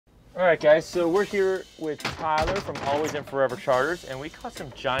All right, guys, so we're here with Tyler from Always and Forever Charters, and we caught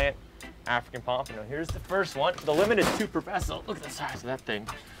some giant African Pompano. Here's the first one. The limit is 2 per vessel. Look at the size of that thing.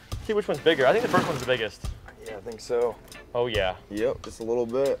 See which one's bigger. I think the first one's the biggest. Yeah, I think so. Oh, yeah. Yep, just a little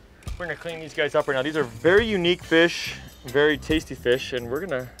bit. We're gonna clean these guys up right now. These are very unique fish, very tasty fish, and we're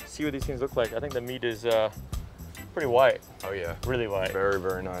gonna see what these things look like. I think the meat is pretty white. Oh, yeah. Really white. Very,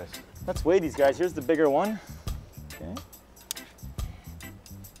 very nice. Let's weigh these guys. Here's the bigger one. Okay.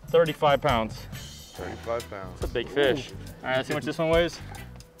 35 pounds. 35 pounds. It's a big fish. All right, let's see how much this one weighs.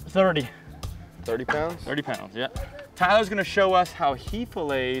 30. 30 pounds? 30 pounds, yeah. Tyler's gonna show us how he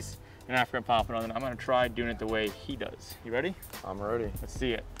fillets an African Pompano, and I'm gonna try doing it the way he does. You ready? I'm ready. Let's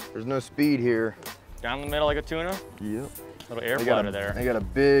see it. There's no speed here. Down the middle like a tuna? Yep. Little air bladder there. They got a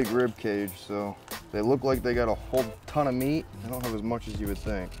big rib cage, so they look like they got a whole ton of meat. They don't have as much as you would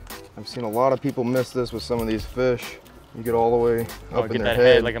think. I've seen a lot of people miss this with some of these fish. You get all the way up in their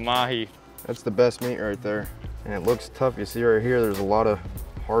head like a mahi. That's the best meat right there. And it looks tough. You see right here, there's a lot of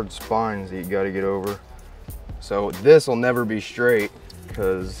hard spines that you got to get over. So this will never be straight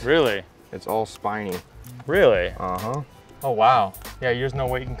because really, it's all spiny. Really? Uh-huh. Oh, wow. Yeah, there's no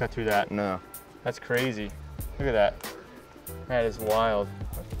way you can cut through that. No. That's crazy. Look at that. That is wild.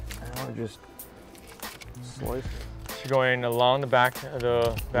 I'll just slice it. You're going along the back of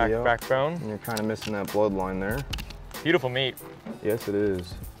the backbone. And you're kind of missing that bloodline there. Beautiful meat. Yes, it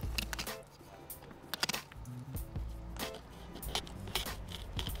is.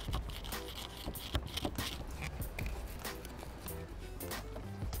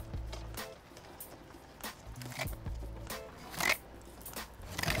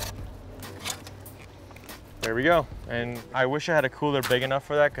 There we go. And I wish I had a cooler big enough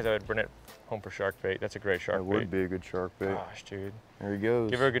for that because I would bring it home for shark bait. That's a great shark bait. That would be a good shark bait. Gosh, dude. There he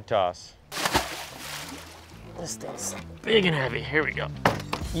goes. Give her a good toss. This thing's big and heavy. Here we go.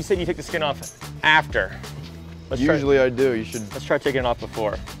 You said you take the skin off after. Usually I do. You should. Let's try taking it off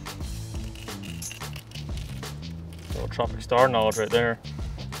before. Little tropic star knowledge right there.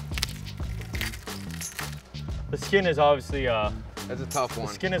 The skin is obviously That's a tough one.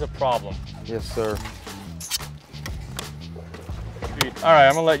 The skin is a problem. Yes, sir. All right,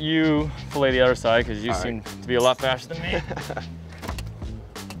 I'm gonna let you fillet the other side because you seem to be a lot faster than me.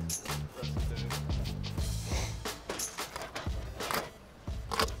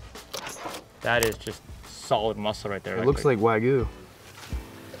 That is just solid muscle right there. It looks like Wagyu.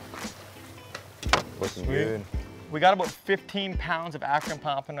 Looking good. We got about 15 pounds of African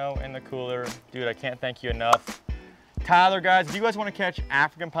Pompano in the cooler. Dude, I can't thank you enough. Tyler, guys, if you guys want to catch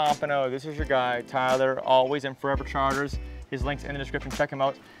African Pompano, this is your guy, Tyler, Always and Forever Charters. His link's in the description. Check him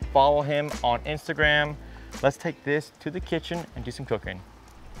out. Follow him on Instagram. Let's take this to the kitchen and do some cooking.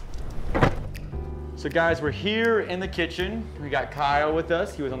 So guys, we're here in the kitchen. We got Kyle with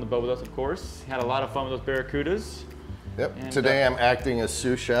us. He was on the boat with us, of course. He had a lot of fun with those barracudas. Yep. And, today I'm acting as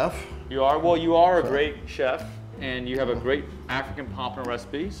sous chef. You are? Well, you are a great chef, and you have a great African Pompano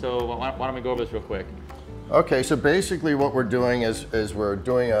recipe. So why don't we go over this real quick? Okay, so basically what we're doing is we're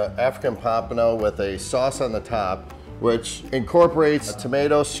doing an African Pompano with a sauce on the top, which incorporates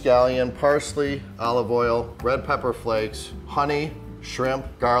tomato, scallion, parsley, olive oil, red pepper flakes, honey,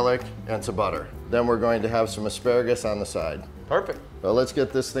 shrimp, garlic, and some butter. Then we're going to have some asparagus on the side. Perfect. So let's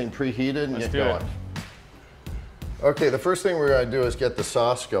get this thing preheated and get going. It. Okay, the first thing we're going to do is get the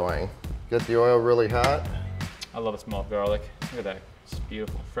sauce going. Get the oil really hot. I love the smell of garlic. Look at that. It's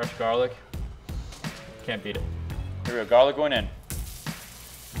beautiful. Fresh garlic. Can't beat it. Here we go. Garlic going in.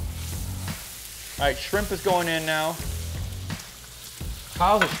 All right, shrimp is going in now.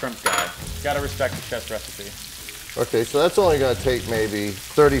 Kyle's a shrimp guy. You gotta respect the chef's recipe. Okay, so that's only going to take maybe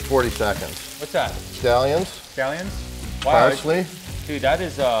 30, 40 seconds. What's that? Scallions. Scallions? Wow. Parsley. Dude, that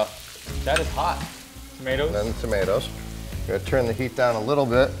is hot. Tomatoes. And then tomatoes. We're gonna turn the heat down a little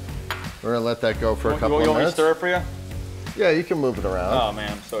bit. We're gonna let that go for a couple of minutes. You want me to stir it for you? Yeah, you can move it around. Oh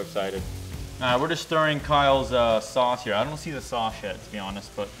man, I'm so excited. We're just stirring Kyle's sauce here. I don't see the sauce yet, to be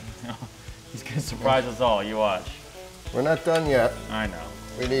honest, but you know, he's gonna surprise us all. You watch. We're not done yet. I know.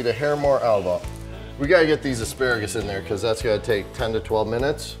 We need a hair more elbow. We gotta get these asparagus in there because that's gonna take 10 to 12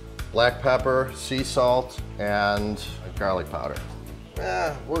 minutes. Black pepper, sea salt, and garlic powder.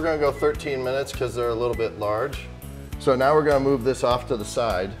 We're gonna go 13 minutes because they're a little bit large. So now we're gonna move this off to the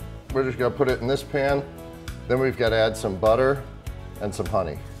side. We're just gonna put it in this pan. Then we've got to add some butter and some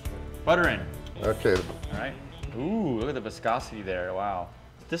honey. Butter in. Okay. All right. Ooh, look at the viscosity there. Wow.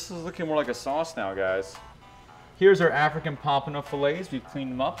 This is looking more like a sauce now, guys. Here's our African Pompano fillets. We've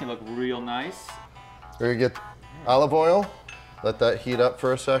cleaned them up. They look real nice. We're gonna get olive oil. Let that heat up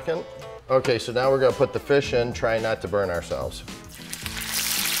for a second. Okay, so now we're gonna put the fish in, trying not to burn ourselves.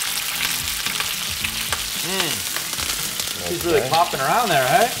 She's really popping around there,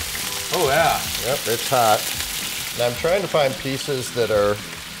 right? Oh yeah. Yep, it's hot. Now I'm trying to find pieces that are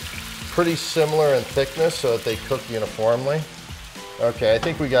pretty similar in thickness so that they cook uniformly. Okay, I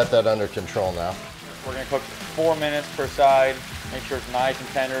think we got that under control now. We're gonna cook 4 minutes per side. Make sure it's nice and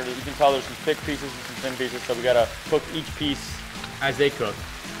tender. You can tell there's some thick pieces and some thin pieces, so we gotta cook each piece as they cook.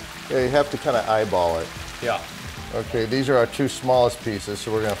 Yeah, you have to kind of eyeball it. Yeah. Okay, these are our 2 smallest pieces,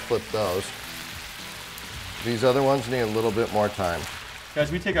 so we're gonna flip those. These other ones need a little bit more time.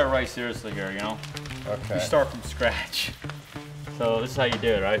 Guys, we take our rice seriously here, you know? Okay. We start from scratch. So this is how you do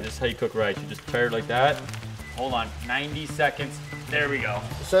it, right? This is how you cook rice. You just tear it like that. Hold on, 90 seconds. There we go.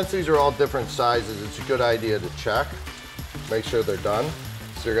 Since these are all different sizes, it's a good idea to check. Make sure they're done.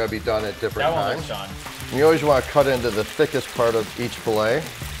 So they're gonna be done at different times. That one looks done. And you always wanna cut into the thickest part of each fillet.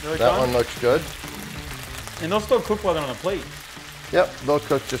 Really that done? one looks good. And they'll still cook while they're on the plate. Yep, they'll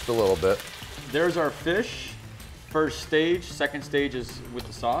cook just a little bit. There's our fish. First stage, second stage is with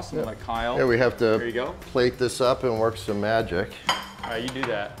the sauce. And like Kyle. Yeah, we have to there you go. plate this up and work some magic. All right, you do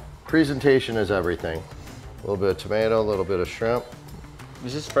that. Presentation is everything. A little bit of tomato, a little bit of shrimp.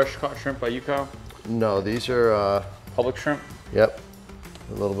 Is this fresh caught shrimp by you, Kyle? No, these are, Public shrimp? Yep.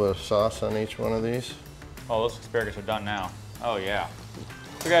 A little bit of sauce on each one of these. Oh, those asparagus are done now. Oh yeah.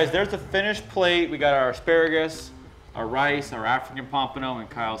 So guys, there's the finished plate. We got our asparagus, our rice, our African Pompano, and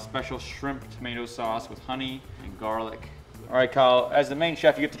Kyle's special shrimp tomato sauce with honey and garlic. All right, Kyle, as the main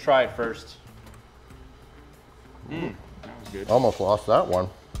chef, you get to try it first. That was good. Almost lost that one.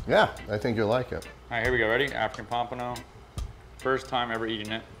 Yeah, I think you'll like it. All right, here we go. Ready? African Pompano. First time ever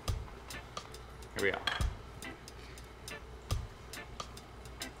eating it. Here we go.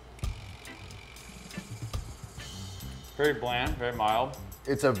 Very bland, very mild.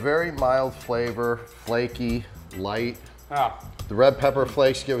 It's a very mild flavor, flaky, light. Ah, The red pepper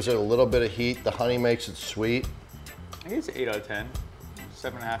flakes gives it a little bit of heat. The honey makes it sweet. I think it's an 8 out of 10.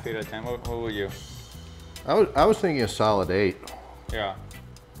 7.5, 8 out of 10. What would you? I was thinking a solid 8. Yeah.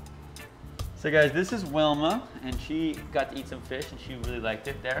 So guys, this is Wilma, and she got to eat some fish, and she really liked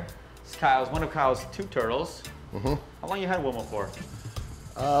it there. This is one of Kyle's 2 turtles. How long you had Wilma for?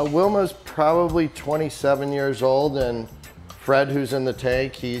 Wilma's probably 27 years old, and Fred, who's in the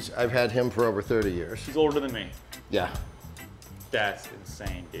tank, I've had him for over 30 years. She's older than me. Yeah. That's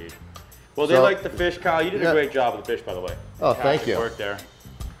insane, dude. Well, they like the fish, Kyle. You did a great job with the fish, by the way. Oh, thank you. Work there.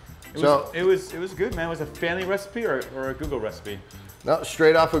 It was good, man. It was a family recipe or a Google recipe? No,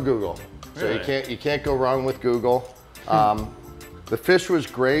 straight off of Google. Really? So you can't go wrong with Google. The fish was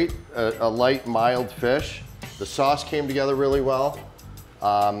great, a light, mild fish. The sauce came together really well.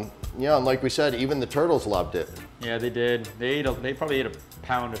 You know, and like we said, even the turtles loved it. Yeah, they did. They probably ate a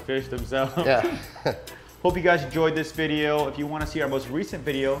pound of fish themselves. Yeah. Hope you guys enjoyed this video. If you want to see our most recent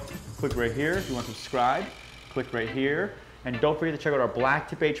video, click right here. If you want to subscribe, click right here. And don't forget to check out our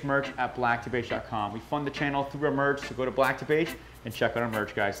BlacktipH merch at BlacktipH.com. We fund the channel through our merch, so go to BlacktipH and check out our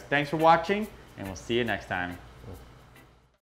merch, guys. Thanks for watching, and we'll see you next time.